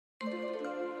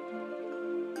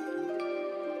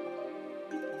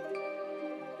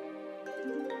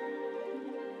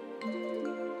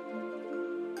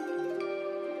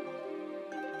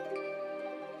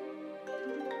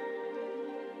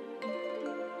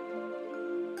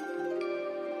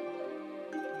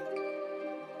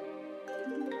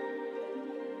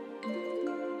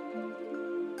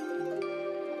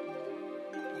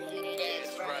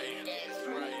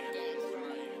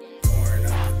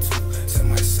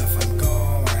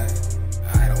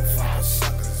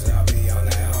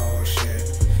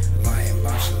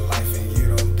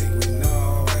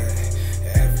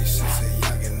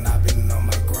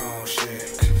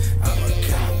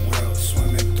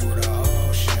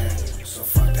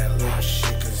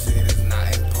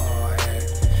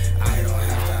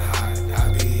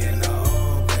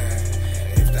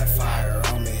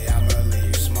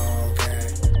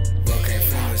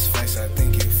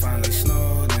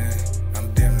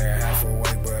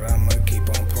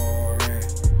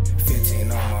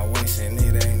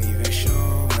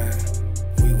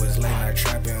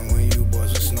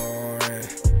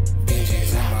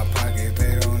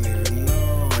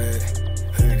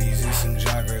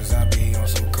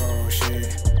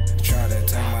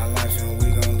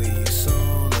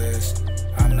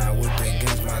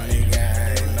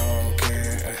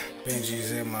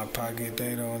pocket,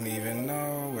 they don't even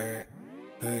know it.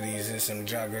 Hoodies and some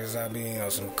joggers, I be on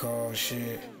some cold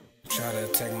shit. Try to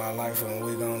take my life and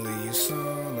we gon' leave you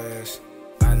soulless.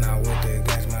 I'm not with the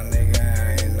guys, my nigga,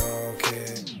 I ain't no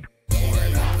kid.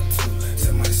 Word up a two,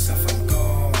 to myself I'm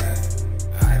going.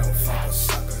 I don't fuck with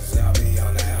suckers, I'll be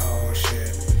on that whole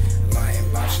shit. Lying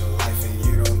about your life and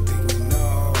you don't think we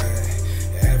know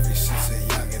it. Ever since a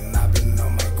youngin', I've been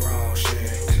on my grown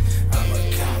shit. I'm a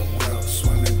killer whale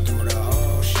swimming through the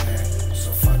ocean. So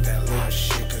fuck that little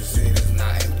shit, cause it is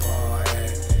not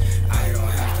important. I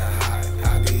don't have to hide,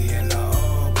 I be in the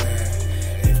open.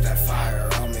 If that fire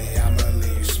on me, I'ma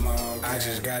leave you smoke. I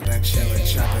just got done chillin',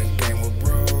 chopping game with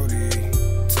Brody.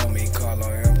 Told me call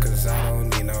on him cause I don't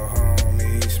need no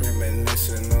homies.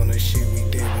 Reminiscing on the shit we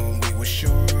did when we were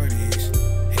shorties.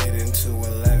 Heading to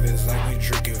 11s like we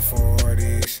drinking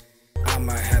 40s. I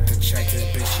might have to check this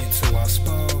bitch, she too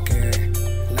outspoken.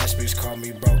 Last bitch called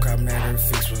me broke, I met her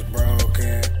fix was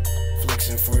broken.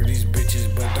 Flexing for these bitches,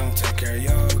 but don't take care of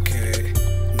your kid.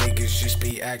 Niggas just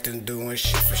be acting, doing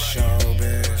shit for show,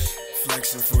 bitch.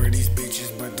 Flexing for these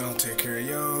bitches, but don't take care of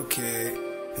your kid.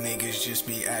 Niggas just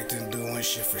be acting, doing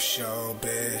shit for show,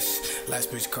 bitch.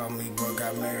 Last bitch called me broke,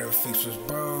 I met her fix was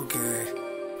broken.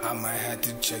 I might have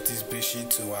to check this bitch, she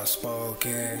too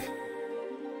outspoken.